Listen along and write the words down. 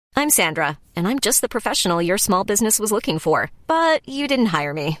I'm Sandra, and I'm just the professional your small business was looking for. But you didn't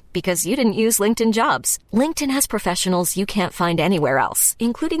hire me because you didn't use LinkedIn Jobs. LinkedIn has professionals you can't find anywhere else,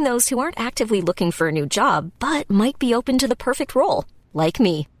 including those who aren't actively looking for a new job, but might be open to the perfect role, like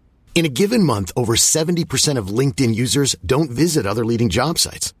me. In a given month, over 70% of LinkedIn users don't visit other leading job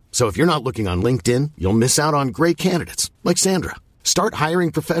sites. So if you're not looking on LinkedIn, you'll miss out on great candidates, like Sandra. Start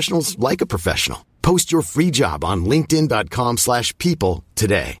hiring professionals like a professional. Post your free job on linkedin.com/people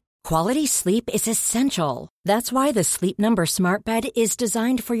today. Quality sleep is essential. That's why the Sleep Number Smart Bed is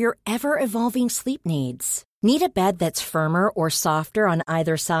designed for your ever-evolving sleep needs. Need a bed that's firmer or softer on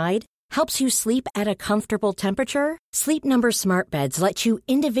either side? Helps you sleep at a comfortable temperature? Sleep Number Smart Beds let you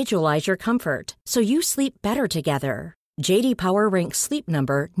individualize your comfort, so you sleep better together. J.D. Power ranks Sleep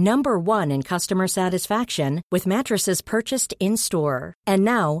Number #1 in customer satisfaction with mattresses purchased in-store. And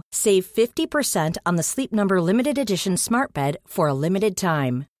now, save 50% on the Sleep Number Limited Edition Smart Bed for a limited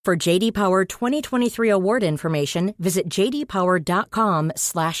time. For J.D. Power 2023 award information, visit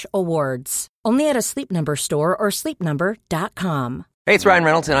jdpower.com/awards. Only at a Sleep Number store or sleepnumber.com. Hey, it's Ryan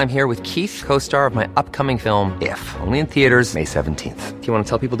Reynolds, and I'm here with Keith, co-star of my upcoming film, If, only in theaters May 17th. Do you want to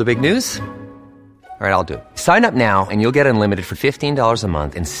tell people the big news? All right, I'll do it. Sign up now and you'll get unlimited for $15 a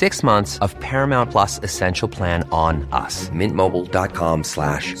month and 6 months of Paramount Plus Essential Plan on us.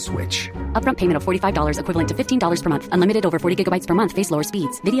 Mintmobile.com/switch. Upfront payment of $45 equivalent to $15 per month. Unlimited over 40 gigabytes per month. Face lower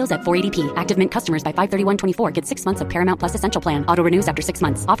speeds. Videos at 480p. Active Mint customers by 531.24 get 6 months of Paramount Plus Essential Plan. Auto renews after 6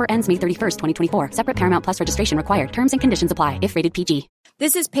 months. Offer ends May 31st, 2024. Separate Paramount Plus registration required. Terms and conditions apply if rated PG.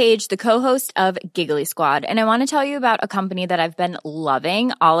 This is Paige, the co-host of Giggly Squad, and I want to tell you about a company that I've been loving,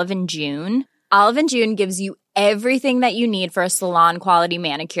 Olive & June. Olive & June gives you everything that you need for a salon-quality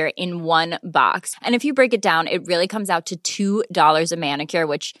manicure in one box. And if you break it down, it really comes out to $2 a manicure,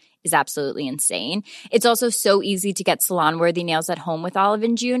 which is absolutely insane. It's also so easy to get salon-worthy nails at home with Olive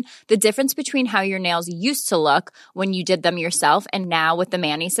 & June. The difference between how your nails used to look when you did them yourself and now with the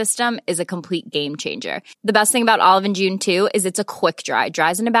Mani system is a complete game changer. The best thing about Olive & June, too, is it's a quick dry.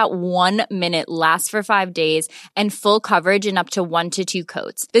 Dries in about 1 minute, lasts for 5 days, and full coverage in up to 1 to 2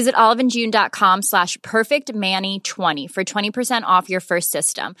 coats. Visit oliveandjune.com/perfectmani20 for 20% off your first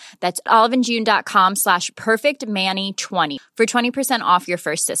system. That's oliveandjune.com/perfectmani20 for 20% off your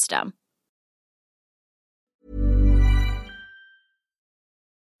first system.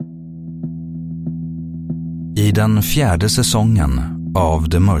 I den 4:e säsongen av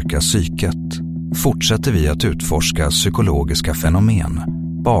Det mörka psyket fortsätter vi att utforska psykologiska fenomen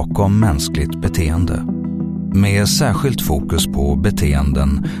bakom mänskligt beteende, med särskilt fokus på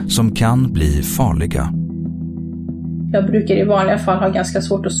beteenden som kan bli farliga. Jag brukar i vanliga fall ha ganska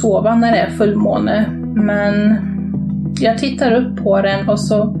svårt att sova när det är fullmåne, men jag tittar upp på den och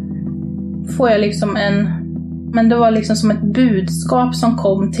så får jag liksom men det var liksom som ett budskap som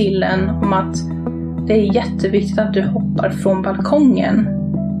kom till en om att det är jätteviktigt att du hoppar från balkongen.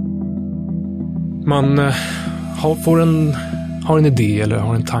 Man har en idé eller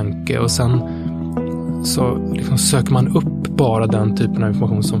har en tanke och sen så liksom söker man upp bara den typen av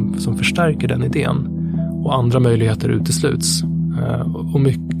information som förstärker den idén och andra möjligheter utesluts. Och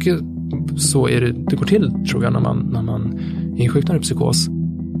mycket så är det går till, tror jag, när man insjuknar i psykos.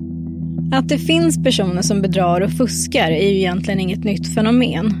 Att det finns personer som bedrar och fuskar är ju egentligen inget nytt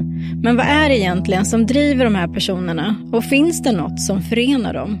fenomen. Men vad är det egentligen som driver de här personerna? Och finns det något som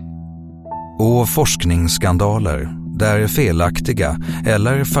förenar dem? Och forskningsskandaler där felaktiga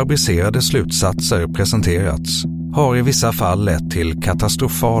eller fabricerade slutsatser presenterats har i vissa fall lett till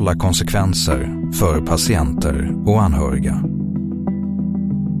katastrofala konsekvenser för patienter och anhöriga.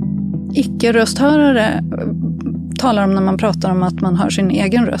 Icke-rösthörare talar om när man pratar om att man hör sin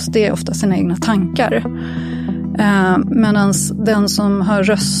egen röst. Det är ofta sina egna tankar. Medan den som hör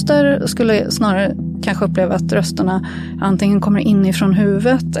röster skulle snarare kanske uppleva att rösterna antingen kommer inifrån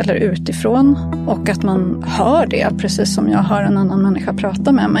huvudet eller utifrån. Och att man hör det precis som jag hör en annan människa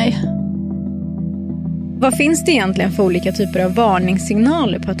prata med mig. Vad finns det egentligen för olika typer av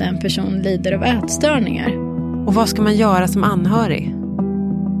varningssignaler på att en person lider av ätstörningar? Och vad ska man göra som anhörig?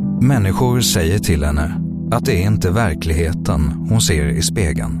 Människor säger till henne att det är inte verkligheten hon ser i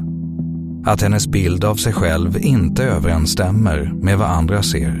spegeln. Att hennes bild av sig själv inte överensstämmer med vad andra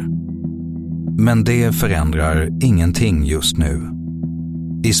ser. Men det förändrar ingenting just nu.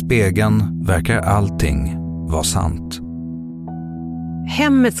 I spegeln verkar allting vara sant.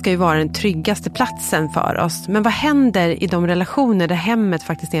 Hemmet ska ju vara den tryggaste platsen för oss. Men vad händer i de relationer där hemmet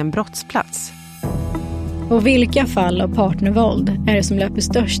faktiskt är en brottsplats? Och vilka fall av partnervåld är det som löper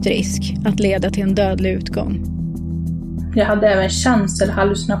störst risk att leda till en dödlig utgång? Jag hade även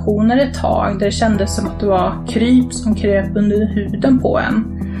känselhallucinationer ett tag där det kändes som att det var kryp som kröp under huden på en.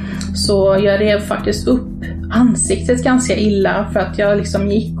 Så jag rev faktiskt upp ansiktet ganska illa för att jag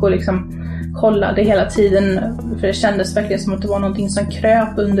liksom gick och liksom kollade hela tiden, för det kändes verkligen som att det var någonting som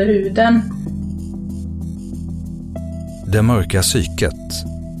kröp under huden. Det mörka psyket,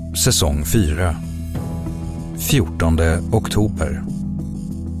 säsong 4. 14 oktober.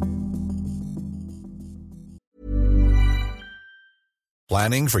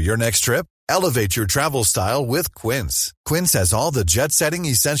 Planning for your next trip? Elevate your travel style with Quince. Quince has all the jet-setting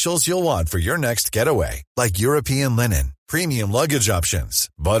essentials you'll want for your next getaway, like European linen, premium luggage options,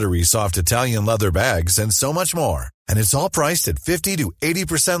 buttery soft Italian leather bags, and so much more. And it's all priced at 50 to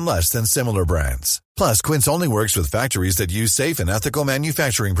 80% less than similar brands. Plus, Quince only works with factories that use safe and ethical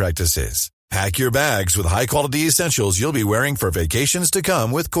manufacturing practices. Pack your bags with high-quality essentials you'll be wearing for vacations to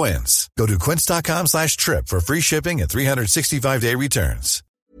come with Quince. Go to quince.com/trip for free shipping and 365-day returns.